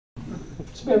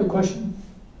Somebody have a question?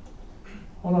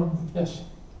 Hold on. Yes.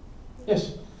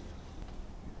 Yes.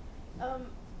 I'm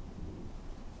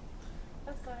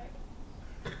sorry.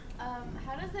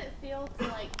 How does it feel to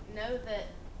like know that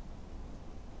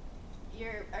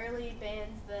your early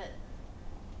bands that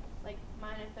like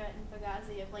mine and Threat and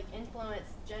Fugazi have like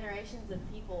influenced generations of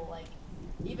people? Like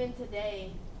even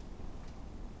today,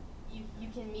 you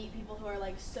can meet people who are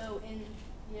like so in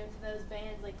to those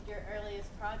bands, like your earliest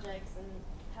projects, and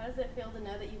how does it feel to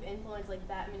know that you've influenced like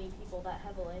that many people that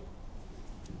heavily?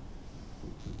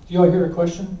 Do you all hear a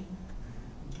question?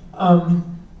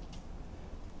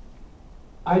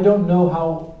 I don't know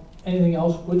how anything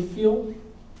else would feel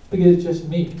because it's just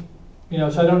me, so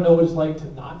I don't know what it's like to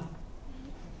not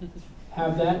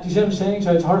have that. Do you see what I'm saying?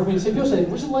 So it's hard for me to say. People say,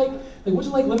 "What's it like? What's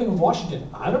it like living in Washington?"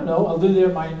 I don't know. I lived there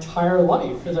my entire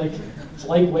life. It's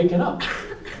like waking up.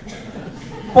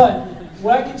 But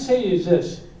what I can say is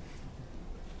this: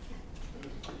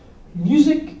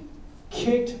 music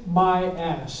kicked my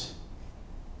ass.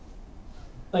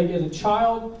 Like as a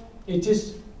child, it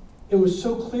was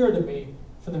so clear to me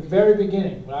from the very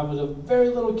beginning. When I was a very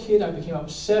little kid, I became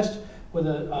obsessed with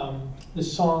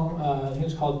this song. I think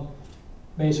it's called.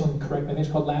 Maybe someone correct me. I think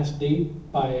it's called "Last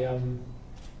Date" by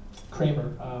Kramer.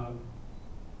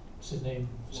 What's his name?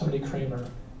 Somebody Kramer.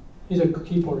 He's a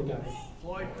keyboard guy.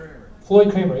 Floyd Kramer.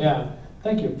 Floyd Kramer. Yeah.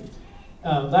 Thank you.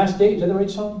 "Last Date." Is that the right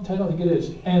song? I don't think it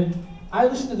is. And I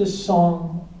listened to this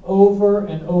song over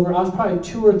and over. I was probably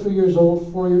 2 or 3 years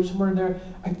old, 4 years, somewhere in there.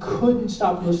 I couldn't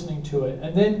stop listening to it.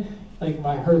 And then, when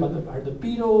I heard the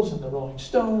Beatles and the Rolling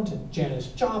Stones and Janis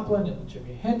Joplin and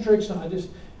Jimi Hendrix, and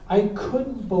I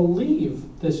couldn't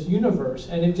believe this universe,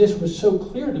 and it just was so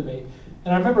clear to me.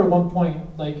 And I remember at one point,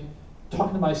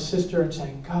 talking to my sister and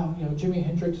saying, "God, Jimi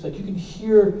Hendrix, you can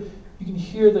hear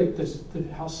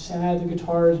how sad the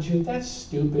guitar is." And she was like, "That's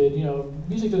stupid.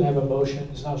 Music doesn't have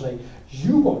emotions." And I was like,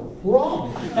 "You are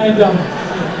wrong." And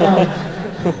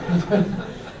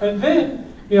and then,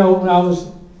 when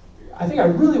I think I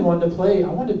really wanted to play. I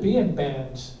wanted to be in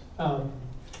bands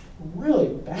really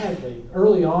badly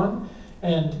early on.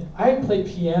 And I had played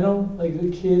piano like a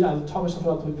kid. I taught myself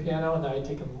how to play piano, and I had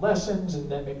taken lessons, and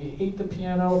that made me hate the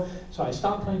piano. So I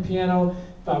stopped playing piano.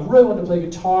 But I really wanted to play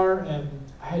guitar, and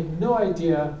I had no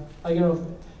idea.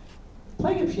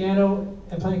 Playing a piano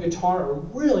and playing guitar are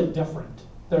really different.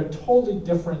 They're totally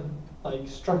different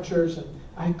structures, and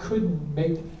I couldn't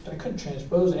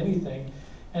transpose anything.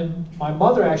 And my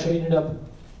mother actually ended up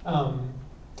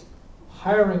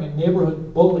hiring a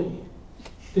neighborhood bully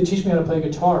to teach me how to play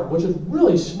guitar, which was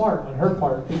really smart on her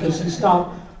part because he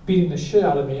stopped beating the shit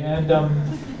out of me. And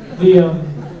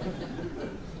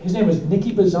his name was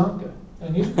Nicky Bazanka,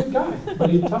 and he's a good guy, but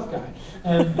he's a tough guy.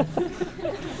 And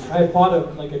I bought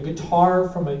a guitar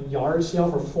from a yard sale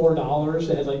for $4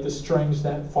 that had the strings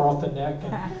that far off the neck,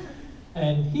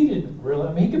 and he didn't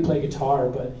really. He could play guitar,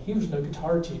 but he was no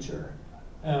guitar teacher.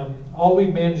 All we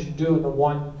managed to do in the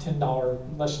one $10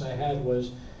 lesson I had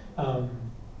was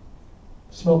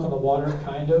smoke on the water,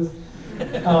 kind of.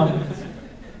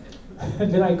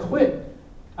 And then I quit.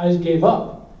 I just gave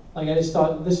up. I just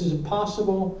thought, this is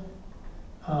impossible.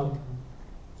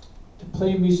 To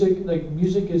play music,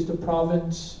 music is the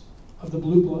province of the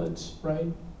Blue Bloods, right?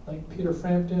 Peter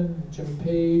Frampton, Jimmy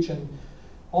Page, and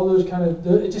all those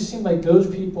it just seemed like those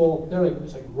people, it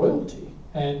was like royalty.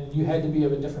 And you had to be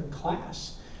of a different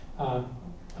class, a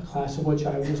class of which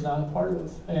I was not a part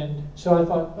of. And so I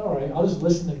thought, all right, I'll just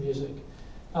listen to music.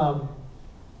 And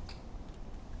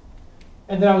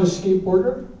then I was a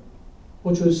skateboarder,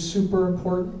 which was super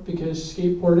important because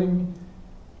skateboarding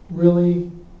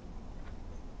really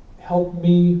helped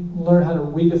me learn how to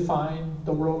redefine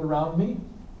the world around me.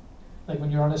 When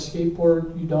you're on a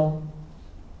skateboard, you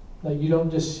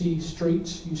don't just see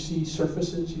streets, you see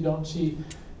surfaces. You don't see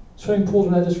swimming pools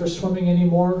are not just for swimming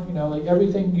anymore.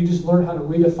 Everything, you just learn how to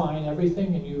redefine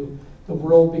everything, and the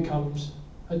world becomes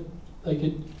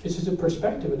it's just a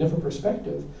perspective, a different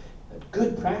perspective. A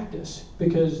good practice,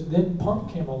 because then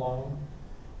punk came along,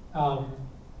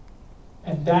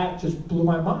 and that just blew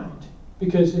my mind,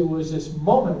 because it was this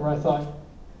moment where I thought,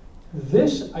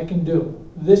 this I can do.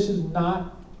 This is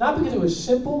not because it was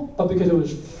simple, but because it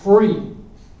was free.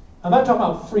 I'm not talking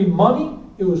about free money.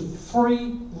 It was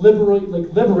free,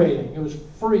 liberating. It was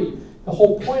free. The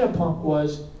whole point of punk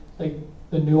was the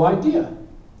new idea,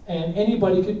 and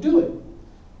anybody could do it.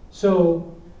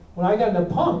 So when I got into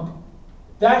punk,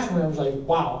 that's when I was like,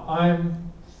 wow,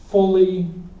 I'm fully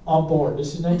on board.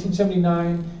 This is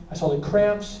 1979. I saw the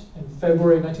Cramps in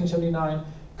February of 1979.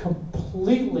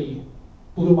 Completely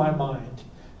blew my mind.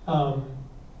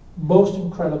 Most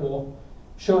incredible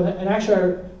show. And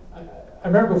actually, I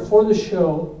remember before the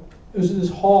show, it was in this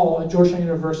hall at Georgetown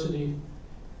University,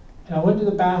 and I went to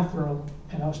the bathroom,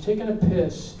 and I was taking a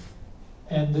piss,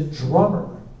 and the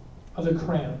drummer of the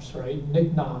Cramps, right,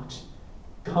 Nick Knox,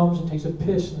 comes and takes a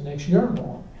piss in the next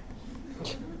urinal.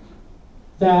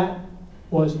 That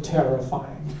was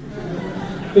terrifying.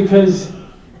 Because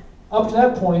up to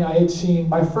that point, I had seen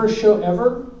my first show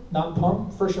ever, not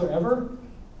Punk, first show ever,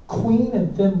 Queen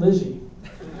and Thin Lizzy.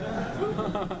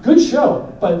 Good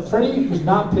show, but Freddie was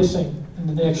not pissing in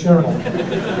the next urinal.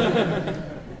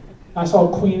 I saw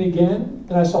Queen again,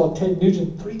 then I saw Ted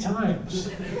Nugent 3 times.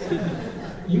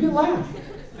 You can laugh.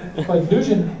 But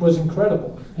Nugent was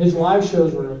incredible. His live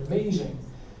shows were amazing.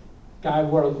 Guy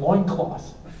wore a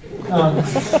loincloth.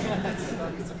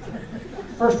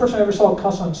 First person I ever saw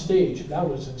cuss on stage. That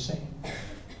was insane.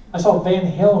 I saw Van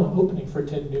Halen opening for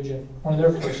Ted Nugent, one of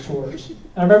their first tours. And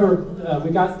I remember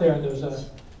we got there and there was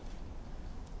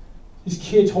these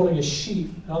kids holding a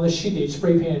sheet. And on the sheet they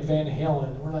spray painted Van Halen.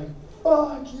 And we're like,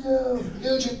 fuck you,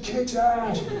 Nugent kicks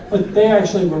ass. But they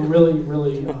actually were really,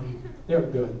 really, they were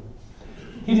good.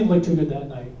 He didn't look too good that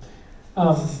night.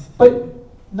 But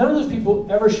none of those people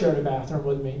ever shared a bathroom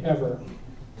with me, ever.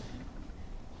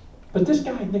 But this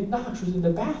guy, Nick Knox, was in the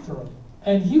bathroom,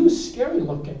 and he was scary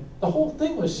looking. The whole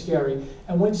thing was scary.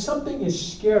 And when something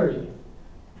is scary,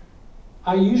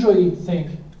 I usually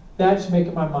think, that's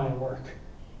making my mind work.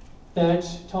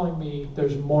 That's telling me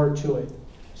there's more to it.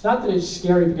 It's not that it's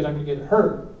scary because I'm going to get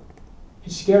hurt.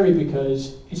 It's scary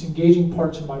because it's engaging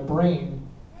parts of my brain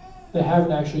that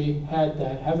haven't actually had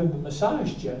that, haven't been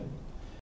massaged yet.